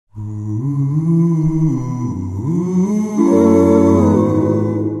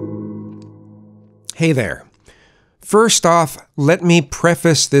Hey there. First off, let me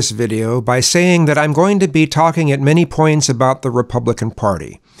preface this video by saying that I'm going to be talking at many points about the Republican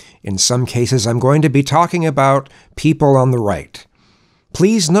Party. In some cases, I'm going to be talking about people on the right.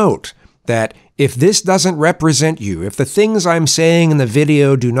 Please note that if this doesn't represent you, if the things I'm saying in the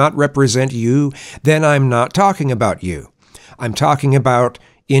video do not represent you, then I'm not talking about you. I'm talking about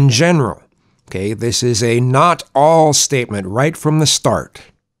in general. Okay, this is a not all statement right from the start.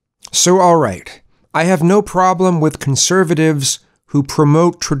 So, all right. I have no problem with conservatives who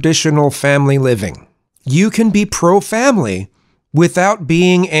promote traditional family living. You can be pro-family without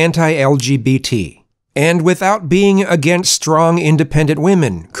being anti-LGBT, and without being against strong independent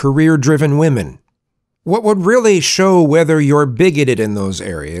women, career-driven women. What would really show whether you're bigoted in those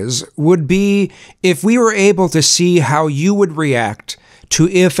areas would be if we were able to see how you would react to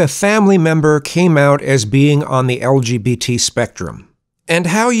if a family member came out as being on the LGBT spectrum. And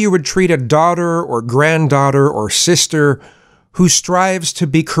how you would treat a daughter or granddaughter or sister who strives to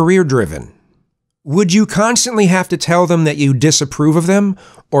be career-driven. Would you constantly have to tell them that you disapprove of them,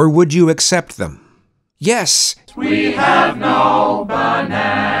 or would you accept them? Yes, we have no bananas.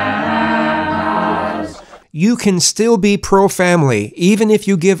 You can still be pro-family, even if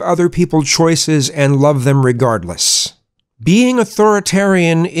you give other people choices and love them regardless. Being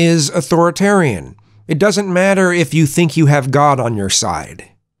authoritarian is authoritarian. It doesn't matter if you think you have God on your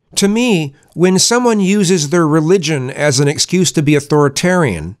side. To me, when someone uses their religion as an excuse to be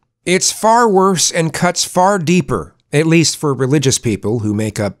authoritarian, it's far worse and cuts far deeper, at least for religious people who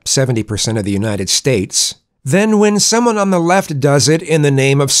make up 70% of the United States, than when someone on the left does it in the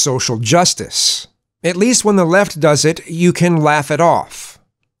name of social justice. At least when the left does it, you can laugh it off.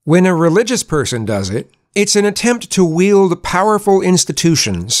 When a religious person does it, it's an attempt to wield powerful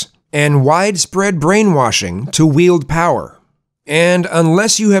institutions and widespread brainwashing to wield power. And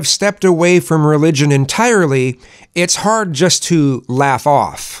unless you have stepped away from religion entirely, it's hard just to laugh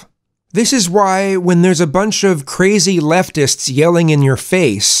off. This is why when there's a bunch of crazy leftists yelling in your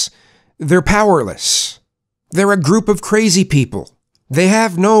face, they're powerless. They're a group of crazy people. They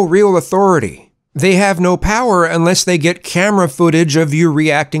have no real authority. They have no power unless they get camera footage of you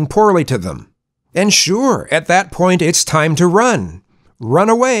reacting poorly to them. And sure, at that point it's time to run.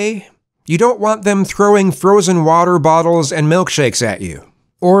 Run away. You don't want them throwing frozen water bottles and milkshakes at you.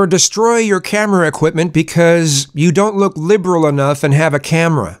 Or destroy your camera equipment because you don't look liberal enough and have a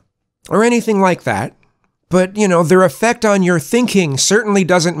camera. Or anything like that. But, their effect on your thinking certainly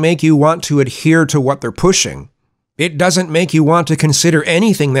doesn't make you want to adhere to what they're pushing. It doesn't make you want to consider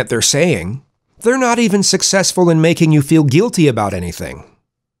anything that they're saying. They're not even successful in making you feel guilty about anything.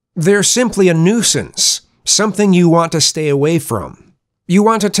 They're simply a nuisance, something you want to stay away from. You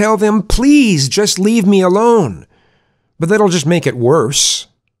want to tell them, please, just leave me alone. But that'll just make it worse.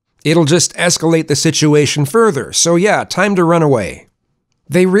 It'll just escalate the situation further. So yeah, time to run away.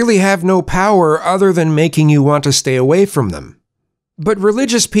 They really have no power other than making you want to stay away from them. But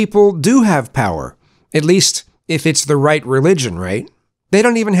religious people do have power. At least, if it's the right religion, right? They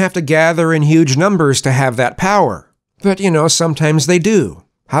don't even have to gather in huge numbers to have that power. But, sometimes they do.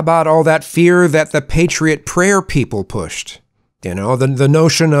 How about all that fear that the Patriot Prayer people pushed? The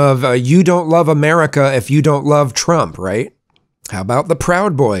notion of you don't love America if you don't love Trump, right? How about the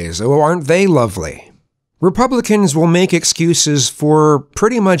Proud Boys? Oh, aren't they lovely? Republicans will make excuses for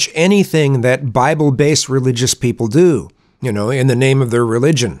pretty much anything that Bible-based religious people do, in the name of their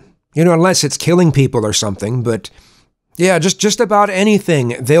religion. Unless it's killing people or something, but yeah, just about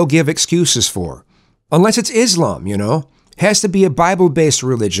anything they'll give excuses for. Unless it's Islam, Has to be a Bible-based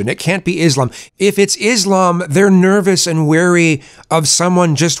religion. It can't be Islam. If it's Islam, they're nervous and wary of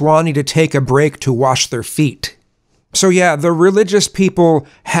someone just wanting to take a break to wash their feet. So yeah, the religious people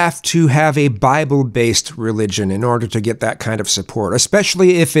have to have a Bible-based religion in order to get that kind of support,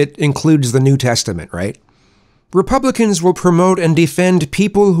 especially if it includes the New Testament, right? Republicans will promote and defend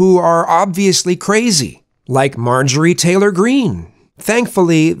people who are obviously crazy, like Marjorie Taylor Greene.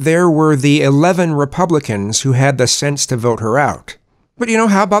 Thankfully, there were the 11 Republicans who had the sense to vote her out. But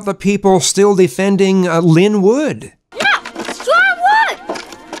how about the people still defending Lin Wood? Yeah, destroy Wood!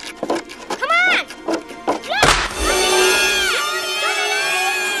 Come on! Yeah!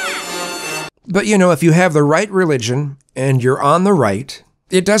 But if you have the right religion and you're on the right,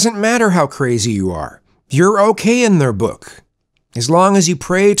 it doesn't matter how crazy you are. You're okay in their book. As long as you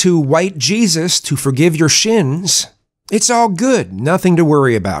pray to white Jesus to forgive your shins, it's all good, nothing to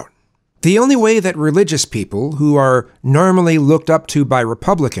worry about. The only way that religious people, who are normally looked up to by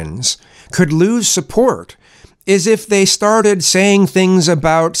Republicans, could lose support is if they started saying things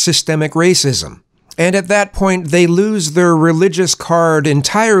about systemic racism, And at that point, they lose their religious card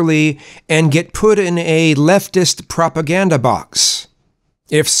entirely and get put in a leftist propaganda box.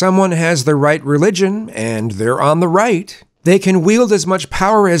 If someone has the right religion, and they're on the right, they can wield as much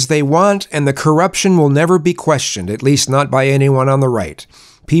power as they want, and the corruption will never be questioned, at least not by anyone on the right.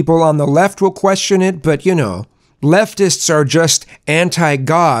 People on the left will question it, but leftists are just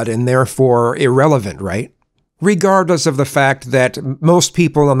anti-God and therefore irrelevant, right? Regardless of the fact that most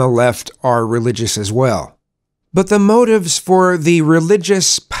people on the left are religious as well. But the motives for the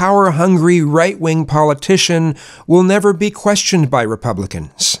religious, power-hungry, right-wing politician will never be questioned by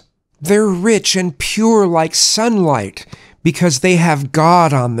Republicans. They're rich and pure like sunlight because they have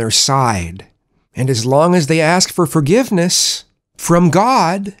God on their side. And as long as they ask for forgiveness from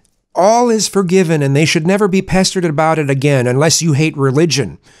God, all is forgiven and they should never be pestered about it again unless you hate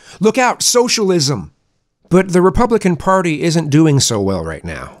religion. Look out, socialism! But the Republican Party isn't doing so well right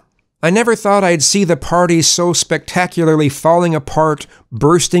now. I never thought I'd see the party so spectacularly falling apart,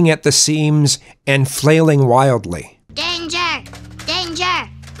 bursting at the seams, and flailing wildly. Danger! Danger!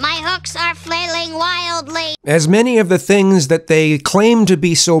 My hooks are flailing wildly! As many of the things that they claim to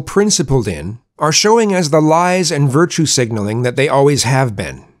be so principled in are showing as the lies and virtue signaling that they always have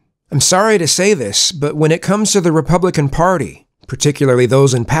been. I'm sorry to say this, but when it comes to the Republican Party, particularly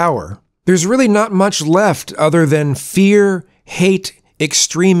those in power, there's really not much left other than fear, hate,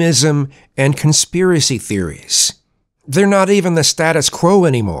 extremism, and conspiracy theories. They're not even the status quo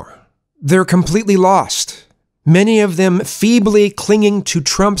anymore. They're completely lost. Many of them feebly clinging to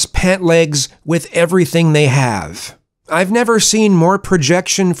Trump's pant legs with everything they have. I've never seen more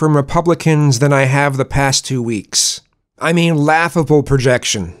projection from Republicans than I have the past 2 weeks. I mean, laughable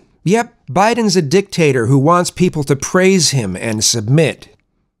projection. Yep, Biden's a dictator who wants people to praise him and submit.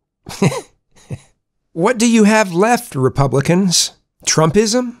 What do you have left, Republicans?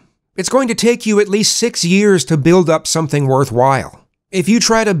 Trumpism? It's going to take you at least 6 years to build up something worthwhile. If you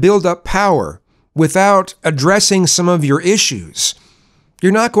try to build up power without addressing some of your issues,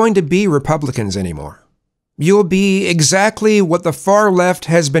 you're not going to be Republicans anymore. You'll be exactly what the far left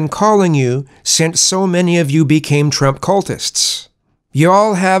has been calling you since so many of you became Trump cultists.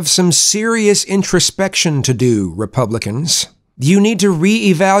 Y'all have some serious introspection to do, Republicans. You need to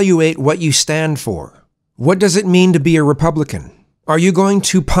reevaluate what you stand for. What does it mean to be a Republican? Are you going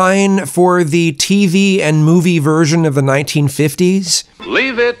to pine for the TV and movie version of the 1950s?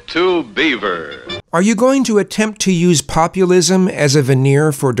 Leave it to Beaver. Are you going to attempt to use populism as a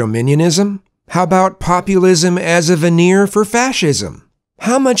veneer for dominionism? How about populism as a veneer for fascism?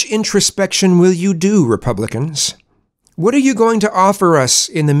 How much introspection will you do, Republicans? What are you going to offer us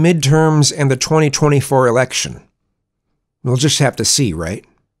in the midterms and the 2024 election? We'll just have to see, right?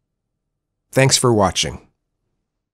 Thanks for watching.